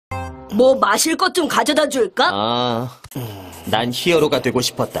뭐 마실 것 좀 가져다 줄까? 아, 난 히어로가 되고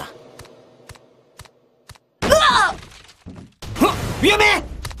싶었다. 위험해!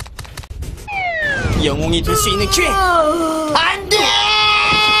 영웅이 될 수 있는 기회! 안 돼!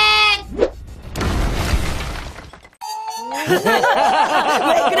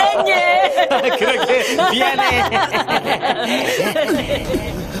 왜 그랬니? 그러게, 미안해.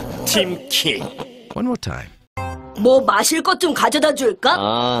 팀킬. One more time. 뭐 마실 것 좀 가져다 줄까?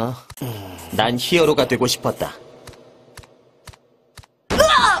 아, 난 히어로가 되고 싶었다.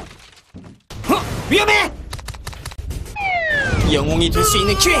 위험해! 영웅이 될 수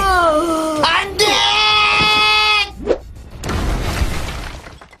있는 기회! 안 돼!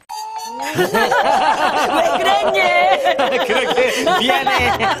 왜 그랬니? 그러게,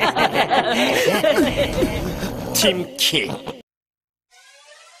 미안해. 팀킬.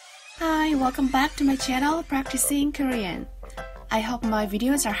 Hi, welcome back to my channel, Practicing Korean. I hope my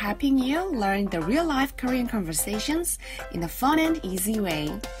videos are helping you learn the real-life Korean conversations in a fun and easy way.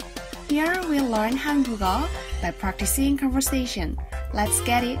 Here we learn 한국어 by practicing conversation. Let's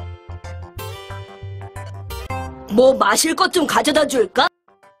get it. 뭐 마실 것 좀 가져다 줄까?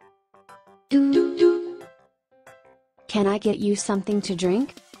 Can I get you something to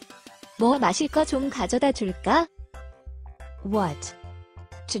drink? 뭐 마실 거 좀 가져다 줄까? What?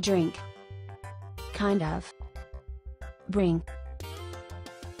 To drink. Kind of. Bring.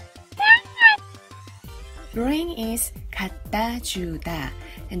 Bring is 갖다 주다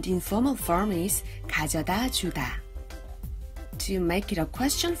and informal form is 가져다 주다. To make it a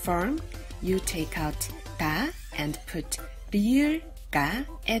question form, you take out 다 and put 리을가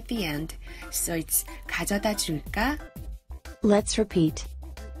at the end. So it's 가져다 줄까? Let's repeat.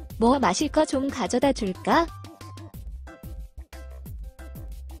 뭐 마실 거 좀 가져다 줄까?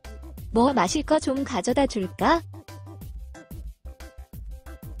 뭐 마실 거 좀 가져다 줄까?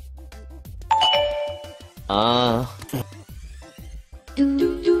 아,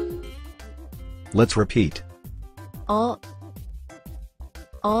 Let's repeat.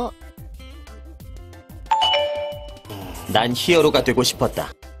 난 히어로가 되고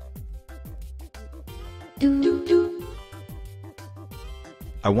싶었다.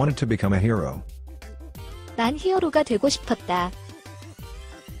 I wanted to become a hero. 난 히어로가 되고 싶었다.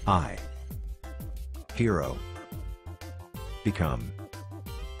 I. Hero. Become.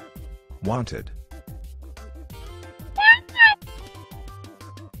 Wanted.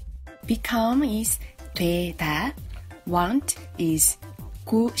 Become is 되다, want is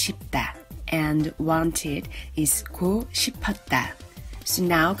고 싶다, and wanted is 고 싶었다. So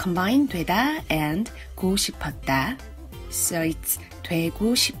now combine 되다 and 고 싶었다. So it's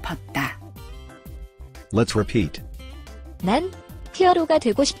되고 싶었다. Let's repeat. 난 히어로가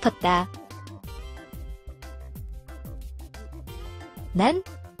되고 싶었다. 난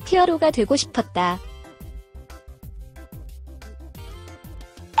히어로가 되고 싶었다.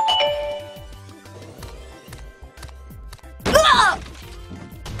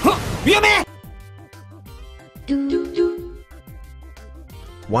 위험해!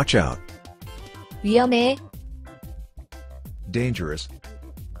 Watch out. 위험해. Dangerous.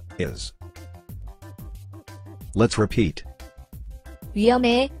 Is. Let's repeat.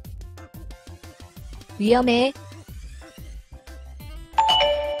 위험해. 위험해.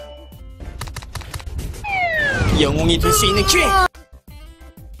 영웅이 될 수 있는 기회!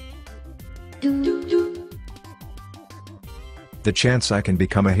 The chance I can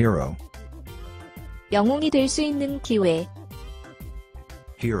become a hero. 영웅이 될 수 있는 기회.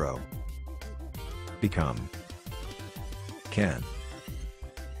 Hero. Become. Can.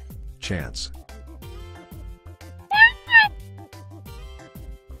 Chance.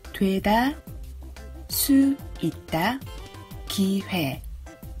 되다, 수 있다, 기회.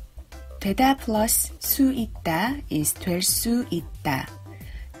 되다 plus 수 있다 is 될 수 있다.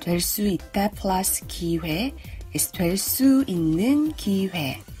 될 수 있다 plus 기회 is 될 수 있는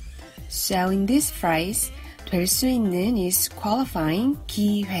기회. So in this phrase, 될 수 있는 is qualifying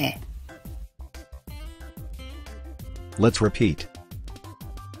기회. Let's repeat.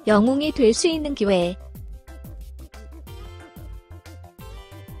 영웅이 될 수 있는 기회.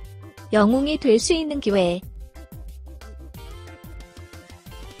 영웅이 될 수 있는 기회.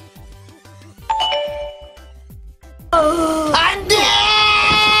 안 돼!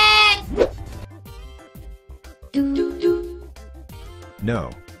 No.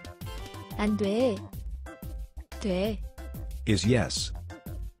 안 돼. 돼. Is yes.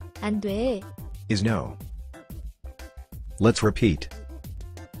 안 돼. Is no. Let's repeat.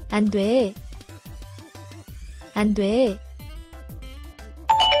 안 돼. 안 돼.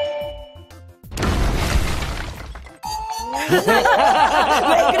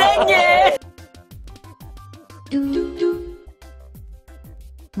 왜 그랬니?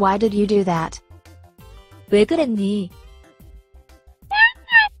 Why did you do that? 왜 그랬니?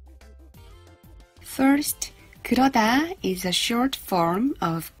 First, 그러다 is a short form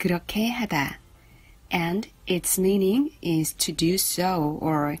of 그렇게 하다, and its meaning is to do so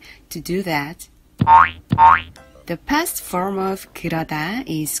or to do that. The past form of 그러다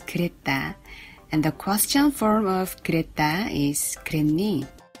is 그랬다, and the question form of 그랬다 is 그랬니?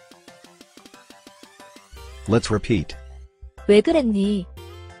 Let's repeat. 왜 그랬니?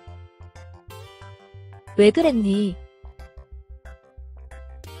 왜 그랬니?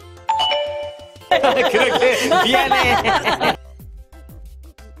 그러게, 미안해.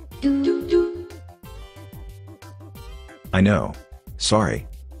 I know. Sorry.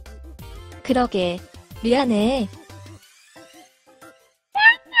 그러게, 미안해.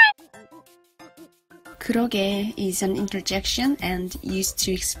 그러게 is an interjection and used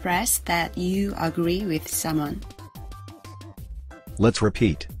to express that you agree with someone. Let's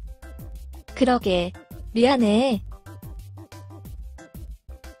repeat. 그러게, 미안해.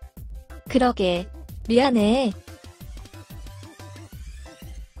 그러게, 미안해.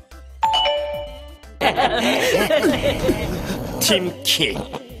 팀킬.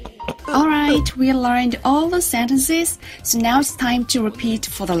 Alright, we learned all the sentences, so now it's time to repeat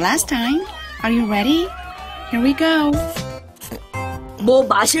for the last time. Are you ready? Here we go. 뭐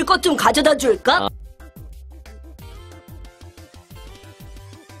마실 것 좀 가져다 줄까?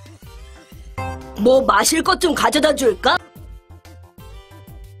 뭐 마실 것 좀 가져다 줄까?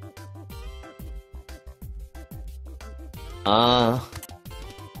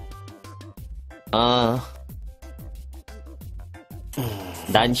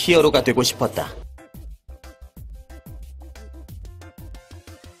 난 히어로가 되고 싶었다.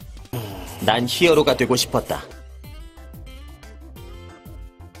 난 히어로가 되고 싶었다.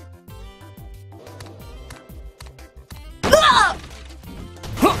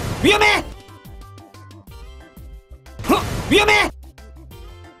 위험해! 위험해!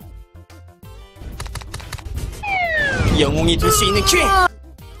 영웅이 될 수 있는 기회!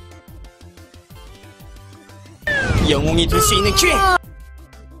 영웅이 될 수 있는 기회!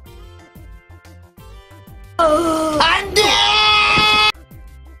 안 돼!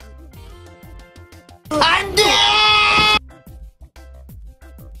 안 돼!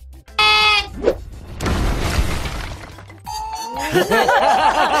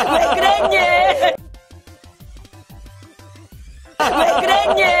 왜 그랬니? 왜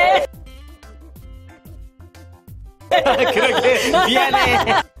그랬니? 그러게,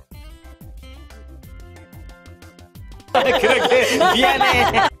 미안해. 그러게,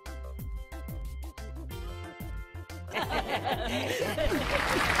 미안해.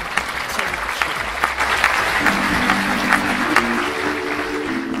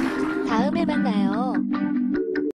 다음에 만나요.